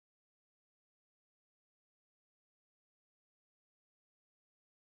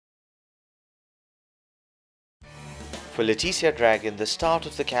For Leticia Dragon, the start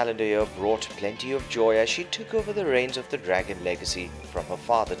of the calendar year brought plenty of joy as she took over the reins of the Dragon legacy from her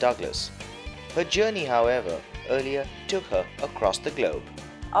father Douglas. Her journey, however, earlier took her across the globe.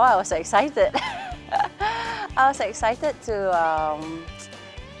 Oh, I was so excited. I was excited to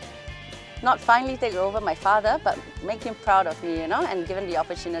not finally take over my father, but make him proud of me, and given the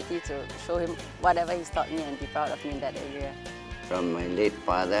opportunity to show him whatever he's taught me and be proud of me in that area. From my late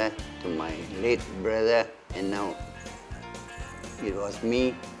father to my late brother, and now it was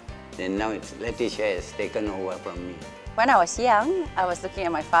me, and now it's Leticia has taken over from me. When I was young, I was looking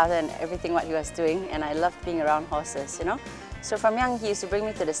at my father and everything what he was doing, and I loved being around horses, So from young, he used to bring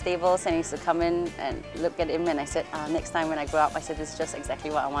me to the stables and he used to come in and look at him, and I said, next time when I grow up, I said, this is just exactly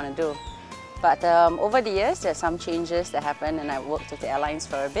what I want to do. But over the years, there are some changes that happened, and I worked with the airlines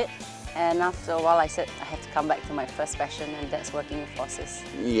for a bit. And after a while, I said I had to come back to my first passion, and that's working with horses.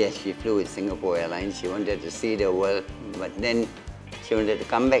 Yes, she flew with Singapore Airlines. She wanted to see the world, but then she wanted to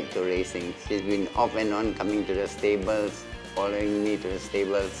come back to racing. She's been off and on coming to the stables, following me to the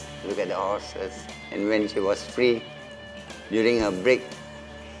stables, look at the horses. And when she was free, during her break,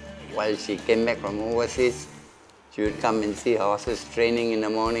 while she came back from overseas, she would come and see horses training in the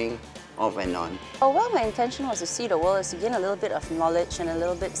morning, off and on. Oh, well, my intention was to see the world, is to gain a little bit of knowledge and a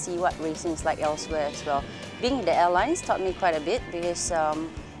little bit see what racing is like elsewhere as well. Being in the airlines taught me quite a bit because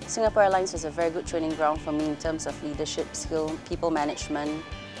Singapore Airlines was a very good training ground for me in terms of leadership skill, people management,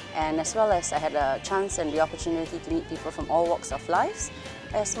 and as well as I had a chance and the opportunity to meet people from all walks of life.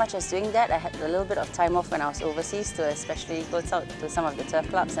 As much as doing that, I had a little bit of time off when I was overseas to especially go out to some of the turf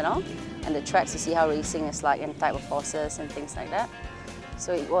clubs and all, and the tracks to see how racing is like and type of horses and things like that.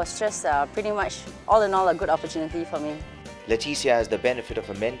 So it was just pretty much, all in all, a good opportunity for me. Leticia has the benefit of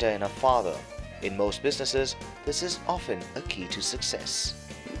a mentor in her father. In most businesses, this is often a key to success.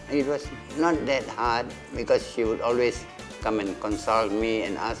 It was not that hard because she would always come and consult me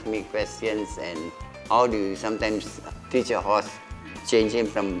and ask me questions, and how do you sometimes teach a horse, change him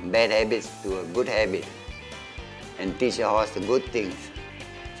from bad habits to a good habit, and teach a horse the good things.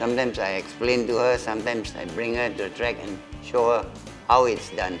 Sometimes I explain to her, sometimes I bring her to the track and show her how it's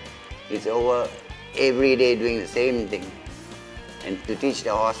done. It's over every day doing the same thing. And to teach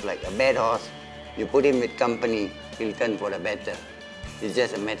the horse, like a bad horse, you put him with company, he'll turn for the better. It's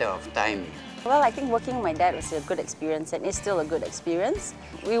just a matter of time. Well, I think working with my dad was a good experience, and it's still a good experience.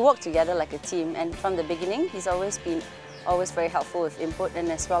 We work together like a team, and from the beginning, he's always been very helpful with input,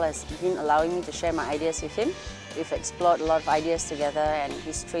 and as well as him allowing me to share my ideas with him. We've explored a lot of ideas together, and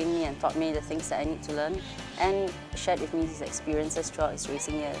he's trained me and taught me the things that I need to learn, and shared with me his experiences throughout his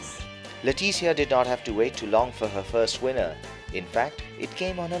racing years. Leticia did not have to wait too long for her first winner. In fact, it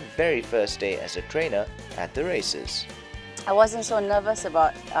came on her very first day as a trainer at the races. I wasn't so nervous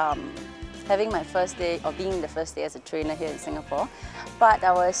about having my first day or being the first day as a trainer here in Singapore, but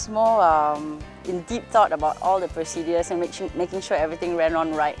I was more in deep thought about all the procedures and making sure everything ran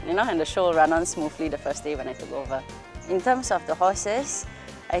on right, and the show ran on smoothly the first day when I took over. In terms of the horses,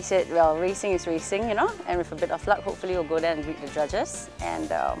 I said, well, racing is racing, and with a bit of luck, hopefully we'll go there and greet the judges.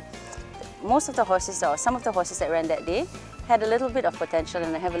 And most of the horses, or some of the horses that ran that day, had a little bit of potential,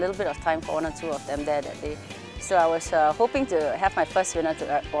 and I have a little bit of time for one or two of them there that day. So I was hoping to have my first winner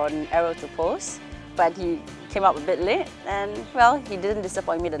on arrow to post, but he came up a bit late, and well, he didn't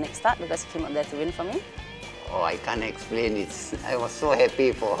disappoint me the next start because he came up there to win for me. Oh, I can't explain it. I was so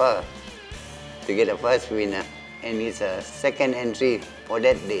happy for her to get the first winner, and it's a second entry for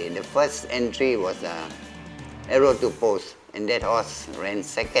that day. The first entry was arrow to post, and that horse ran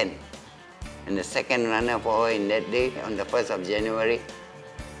second. And the second runner for her in that day, on the 1st of January,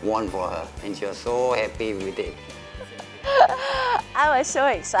 won for her, and she was so happy with it. I was so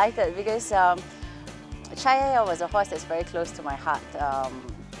excited because Chaya was a horse that's very close to my heart.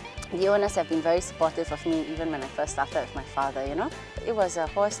 The owners have been very supportive of me even when I first started with my father, It was a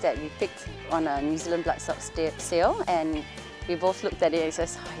horse that we picked on a New Zealand bloodstock sale, and we both looked at it and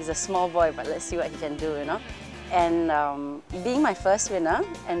says, oh, he's a small boy, but let's see what he can do, And being my first winner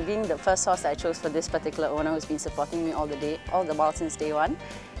and being the first horse that I chose for this particular owner who's been supporting me all the while since day one,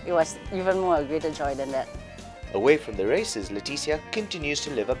 it was even more a greater joy than that. Away from the races, Leticia continues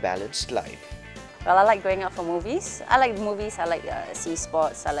to live a balanced life. Well, I like going out for movies. I like movies, I like sea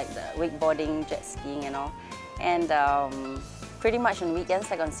sports, I like the wakeboarding, jet skiing and all. And pretty much on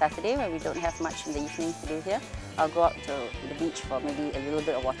weekends, like on Saturday, when we don't have much in the evening to do here, I'll go out to the beach for maybe a little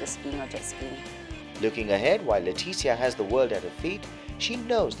bit of water skiing or jet skiing. Looking ahead, while Leticia has the world at her feet, she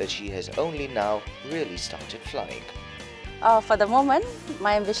knows that she has only now really started flying. For the moment,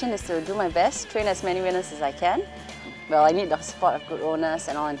 my ambition is to do my best, train as many winners as I can. Well, I need the support of good owners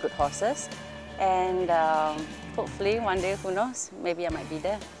and all, and good horses. And hopefully one day, who knows, maybe I might be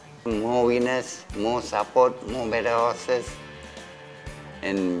there. More winners, more support, more better horses,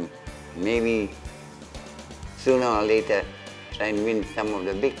 and maybe sooner or later try and win some of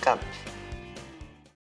the big cups.